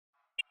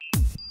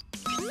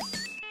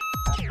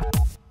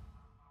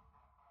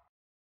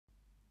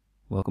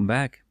Welcome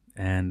back.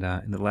 And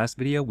in the last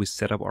video we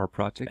set up our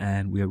project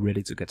and we are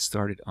ready to get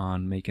started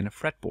on making a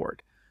fretboard.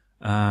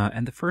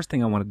 And the first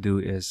thing I want to do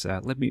is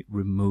let me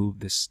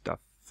remove this stuff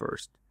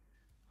first.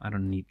 I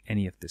don't need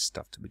any of this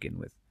stuff to begin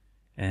with.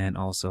 And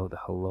also the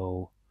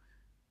hello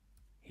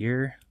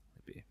here.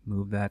 Let me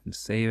move that and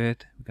save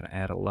it. We're going to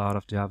add a lot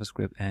of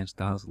JavaScript and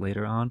styles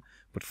later on.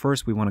 But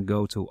first we want to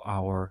go to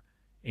our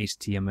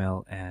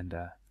HTML and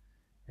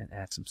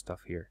add some stuff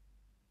here.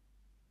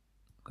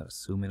 I'm gonna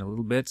zoom in a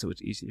little bit so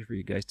it's easier for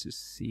you guys to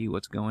see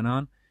what's going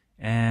on.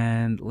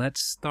 And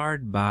let's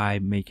start by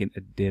making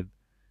a div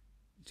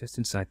just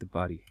inside the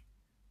body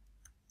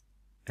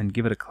and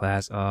give it a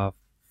class of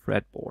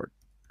fretboard.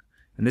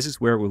 And this is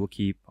where we will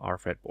keep our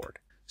fretboard.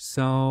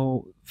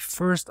 So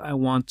first I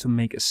want to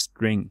make a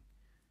string.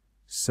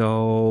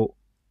 So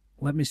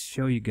let me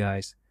show you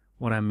guys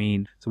what I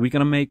mean. So we're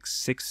gonna make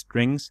 6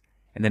 strings,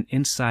 and then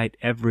inside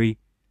every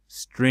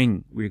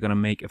string we're gonna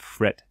make a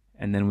fret,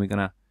 and then we're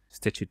gonna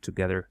stitch it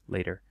together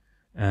later.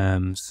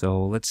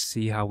 So let's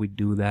see how we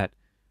do that.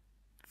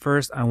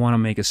 First I want to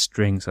make a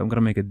string, so I'm gonna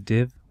make a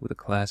div with a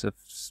class of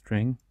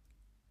string,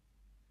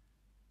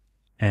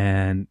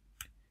 and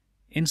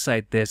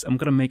inside this I'm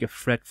gonna make a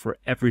fret for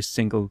every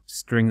single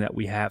string that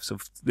we have. So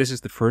this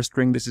is the first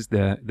string, this is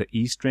the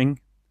E string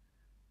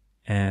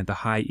and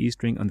the high E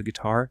string on the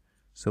guitar.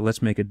 So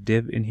let's make a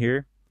div in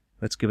here.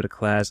 Let's give it a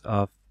class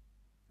of,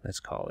 let's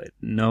call it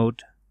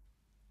node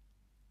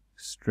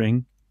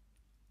string.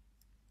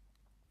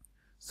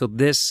 So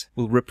this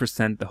will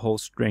represent the whole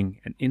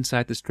string, and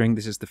inside the string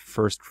this is the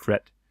first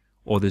fret,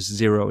 or the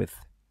 0th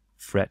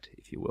fret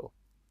if you will.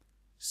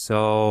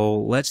 So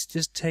let's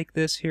just take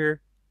this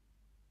here,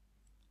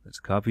 let's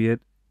copy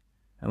it,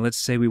 and let's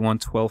say we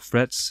want 12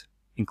 frets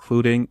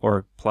including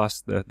or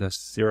plus the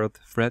 0th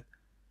fret.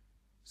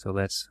 So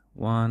that's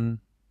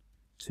 1,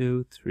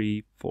 2,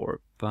 3, 4,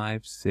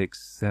 5,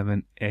 6,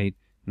 7, 8,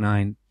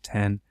 9,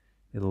 10,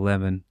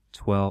 11,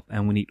 12,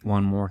 and we need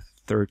one more,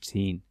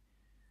 13.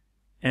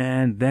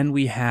 And then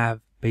we have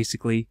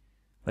basically,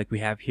 like we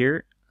have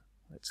here,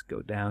 let's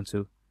go down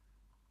to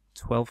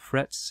 12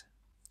 frets.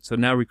 So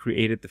now we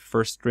created the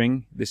first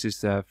string. This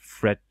is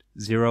fret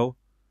 0,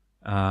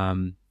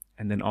 and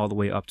then all the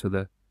way up to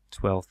the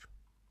 12th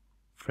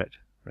fret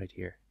right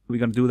here. We're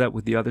going to do that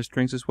with the other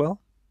strings as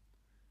well.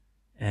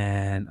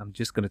 And I'm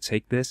just going to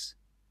take this,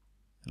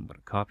 I'm going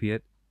to copy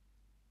it.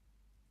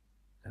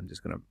 I'm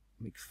just going to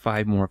make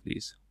 5 more of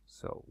these.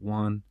 So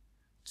 1,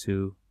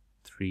 2,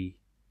 3,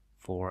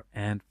 4,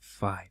 and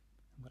 5.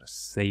 I'm going to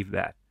save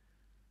that.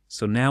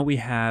 So now we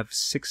have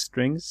 6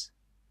 strings,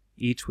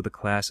 each with a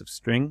class of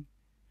string,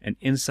 and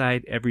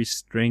inside every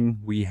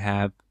string we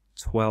have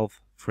 12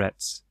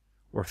 frets,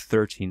 or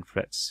 13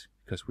 frets,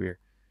 because we're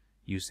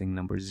using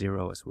number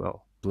 0 as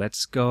well.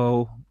 Let's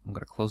go. I'm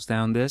going to close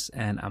down this,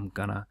 and I'm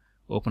going to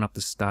open up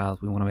the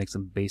styles. We want to make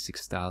some basic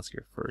styles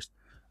here first.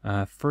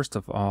 First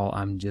of all,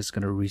 I'm just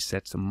going to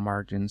reset some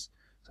margins.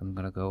 So I'm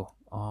going to go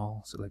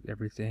all, select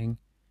everything.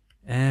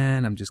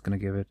 And I'm just going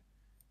to give it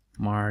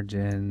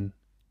margin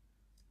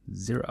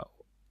 0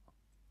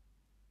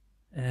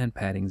 and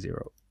padding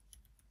 0.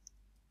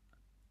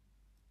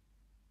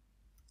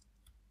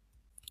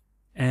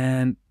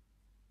 And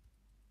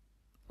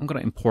I'm going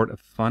to import a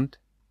font.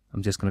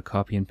 I'm just going to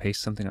copy and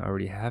paste something I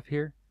already have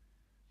here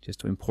just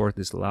to import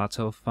this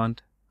Lato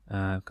font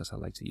because I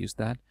like to use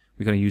that.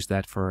 We're going to use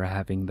that for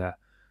having the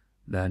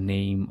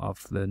name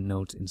of the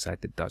nodes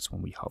inside the dots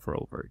when we hover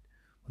over it.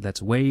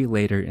 That's way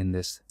later in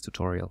this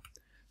tutorial.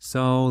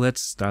 So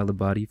let's style the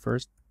body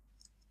first,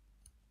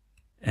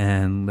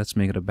 and let's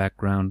make it a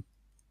background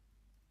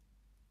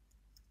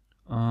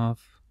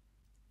of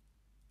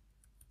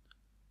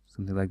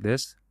something like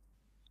this,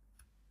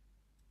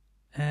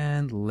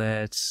 and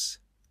let's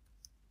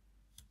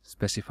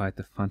specify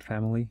the font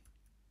family,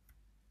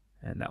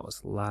 and that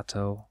was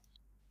Lato,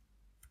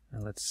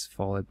 and let's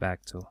fall it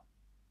back to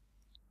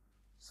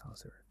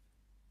sans serif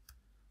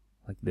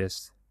like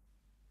this.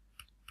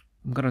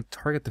 I'm going to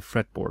target the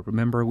fretboard.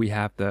 Remember, we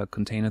have the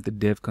container, the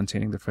div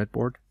containing the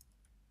fretboard.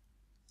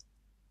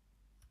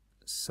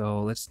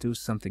 So let's do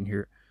something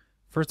here.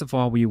 First of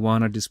all, we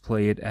want to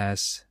display it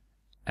as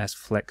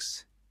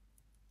flex,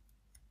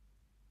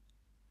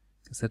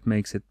 because that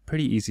makes it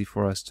pretty easy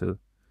for us to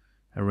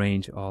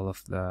arrange all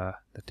of the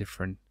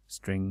different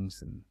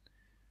strings and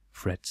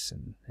frets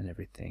and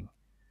everything.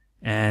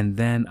 And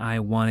then I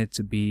want it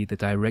to be the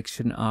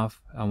direction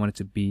of, I want it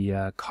to be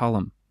a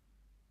column.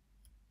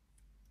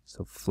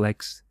 So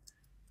flex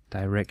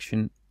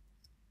direction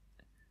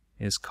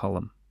is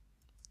column.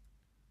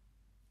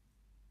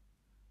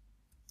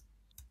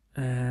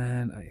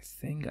 And I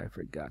think I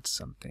forgot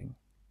something.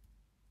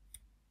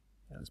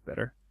 That's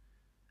better.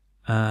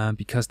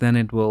 Because then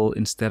it will,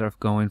 instead of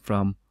going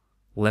from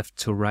left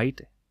to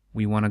right,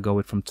 we want to go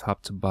it from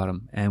top to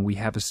bottom. And we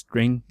have a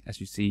string.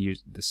 As you see,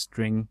 the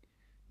string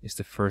is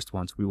the first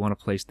one. So we want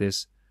to place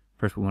this.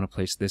 First we want to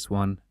place this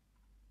one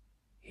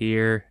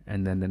here,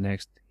 and then the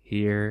next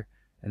here,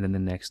 and then the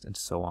next, and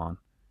so on.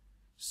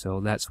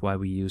 So that's why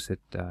we use it,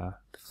 the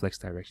flex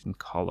direction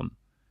column,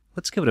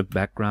 let's give it a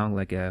background,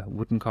 like a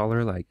wooden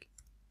color, like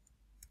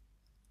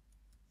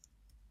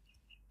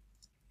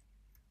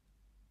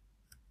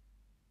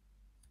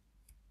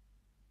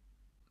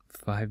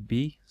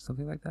 $5B,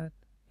 something like that.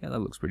 Yeah, that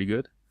looks pretty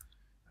good,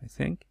 I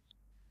think.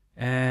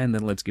 And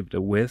then let's give it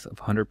a width of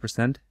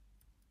 100%.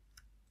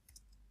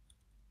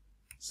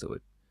 So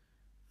it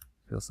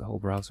fills the whole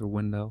browser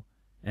window.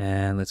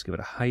 And let's give it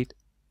a height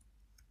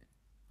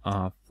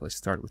of, let's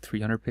start with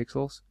 300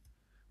 pixels.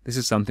 This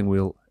is something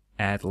we'll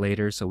add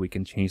later, so we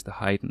can change the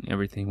height and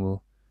everything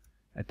will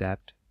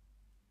adapt.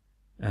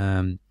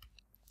 And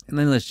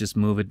then let's just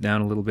move it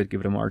down a little bit,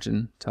 give it a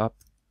margin top.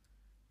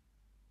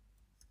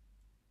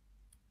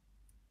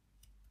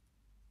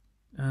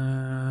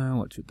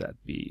 What should that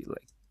be?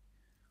 Like,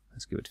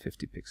 let's give it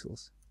 50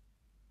 pixels.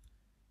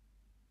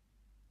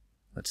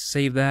 Let's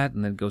save that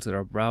and then go to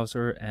our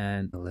browser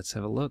and let's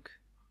have a look.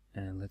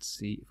 And let's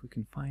see if we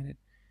can find it.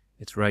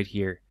 It's right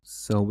here.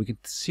 So we can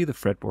see the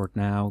fretboard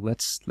now.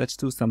 Let's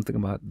do something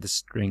about the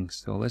string.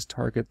 So let's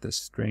target the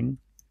string.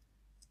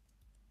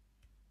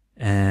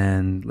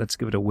 And let's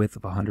give it a width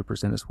of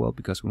 100% as well,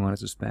 because we want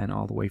it to span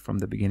all the way from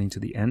the beginning to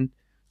the end.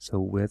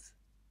 So width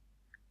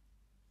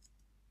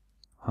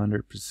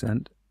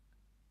 100%.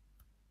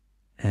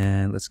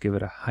 And let's give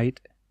it a height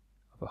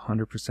of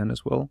 100%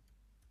 as well.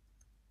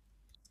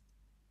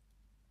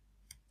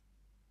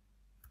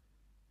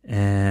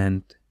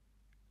 And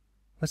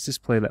let's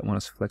display that one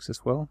as flex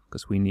as well,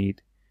 because we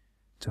need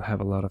to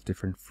have a lot of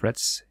different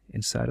frets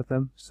inside of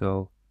them.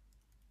 So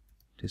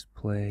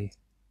display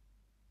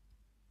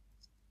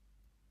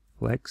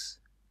flex.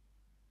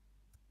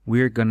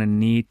 We're gonna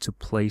need to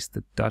place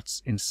the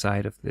dots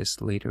inside of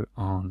this later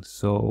on.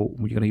 So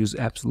we're gonna use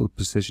absolute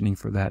positioning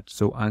for that.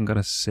 So I'm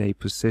gonna say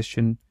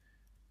position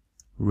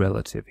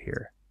relative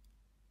here.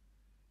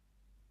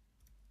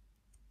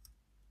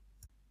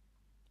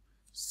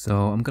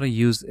 So I'm gonna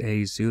use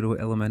a pseudo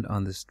element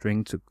on the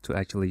string to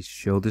actually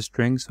show the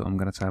string. So I'm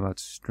gonna type out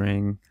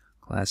string,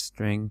 class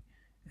string,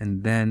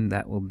 and then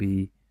that will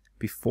be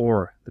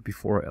before the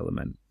before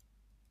element.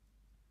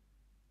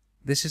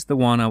 This is the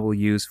one I will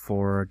use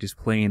for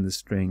displaying the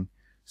string.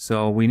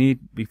 So we need,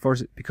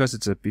 because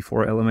it's a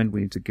before element,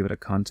 we need to give it a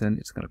content.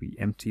 It's gonna be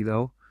empty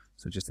though.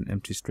 So just an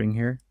empty string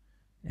here.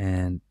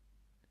 And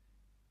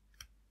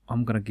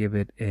I'm gonna give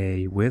it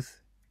a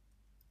width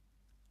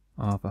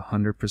of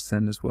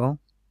 100% as well.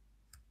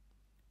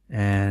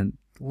 And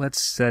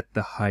let's set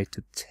the height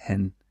to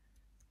 10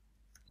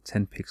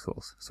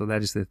 pixels. So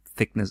that is the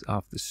thickness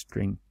of the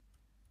string.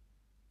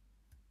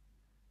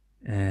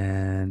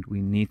 And we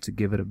need to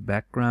give it a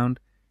background.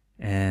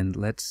 And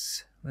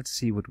let's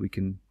see what we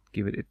can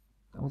give it.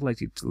 I would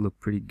like it to look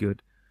pretty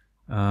good.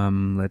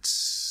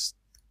 Let's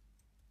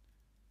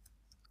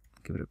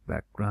give it a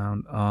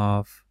background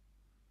of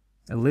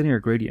a linear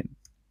gradient.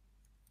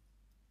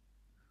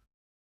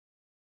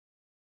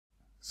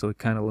 So it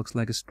kind of looks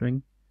like a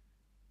string.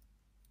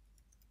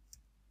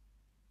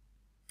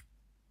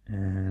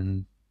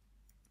 And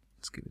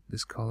let's give it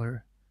this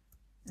color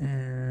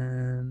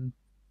and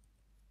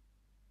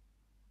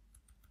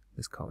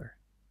this color.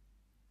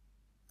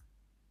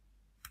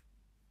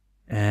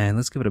 And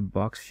let's give it a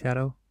box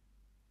shadow.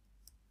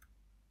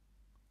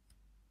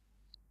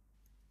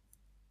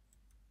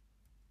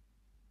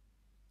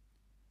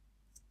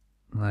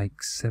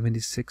 Like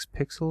 76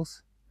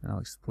 pixels. And I'll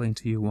explain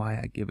to you why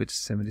I give it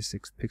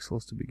 76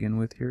 pixels to begin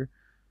with here.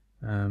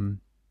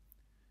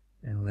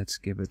 And let's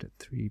give it a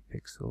 3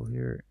 pixel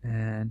here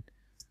and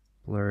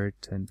blur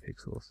 10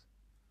 pixels.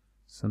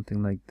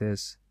 Something like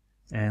this.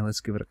 And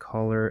let's give it a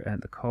color,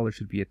 and the color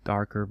should be a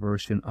darker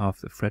version of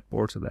the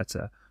fretboard. So that's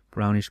a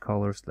brownish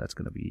color. So that's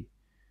going to be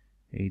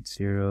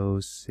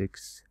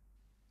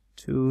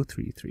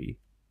 806233.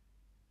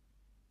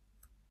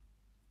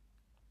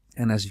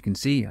 And as you can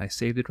see, I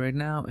saved it right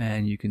now,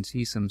 and you can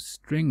see some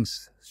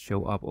strings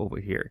show up over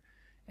here.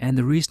 And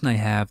the reason I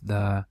have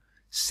the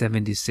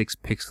 76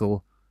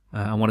 pixel,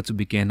 I wanted to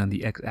begin on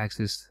the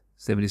x-axis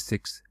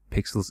 76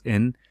 pixels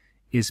in,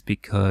 is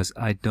because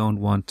I don't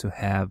want to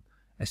have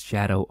a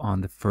shadow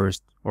on the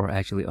first, or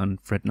actually on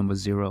fret number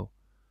 0.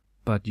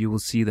 But you will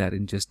see that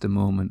in just a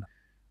moment.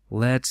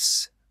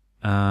 Let's,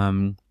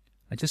 I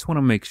just want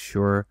to make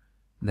sure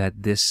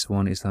that this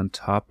one is on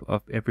top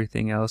of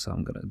everything else. So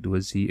I'm going to do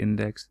a z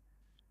index.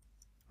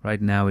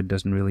 Right now it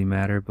doesn't really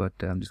matter, but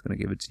I'm just going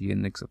to give it z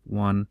index of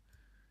 1.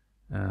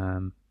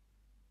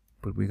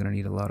 But we're going to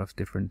need a lot of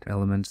different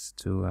elements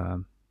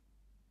to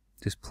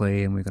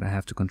display, and we're going to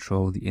have to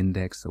control the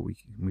index so we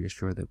are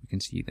sure that we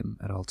can see them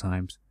at all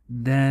times.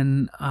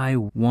 Then I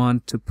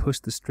want to push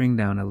the string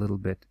down a little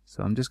bit.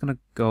 So I'm just going to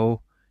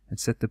go and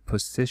set the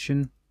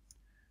position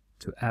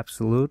to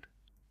absolute.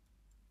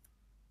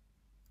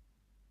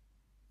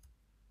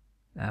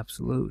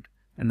 Absolute.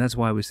 And that's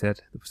why we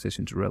set the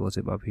position to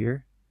relative up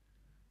here.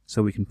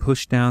 So we can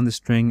push down the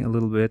string a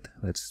little bit.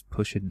 Let's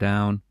push it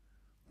down.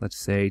 Let's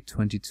say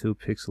 22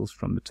 pixels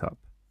from the top.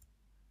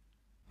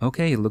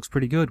 Okay, it looks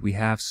pretty good. We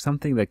have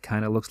something that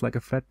kind of looks like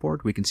a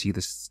fretboard. We can see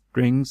the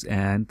strings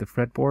and the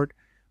fretboard,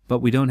 but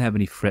we don't have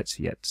any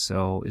frets yet.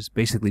 So it's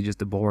basically just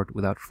a board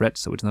without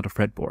frets, so it's not a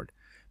fretboard.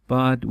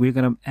 But we're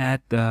gonna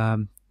add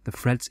the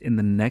frets in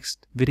the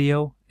next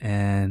video,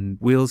 and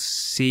we'll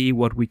see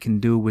what we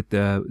can do with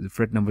the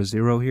fret number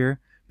 0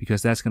 here,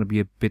 because that's gonna be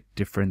a bit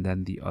different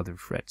than the other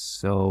frets.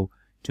 So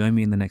join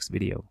me in the next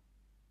video.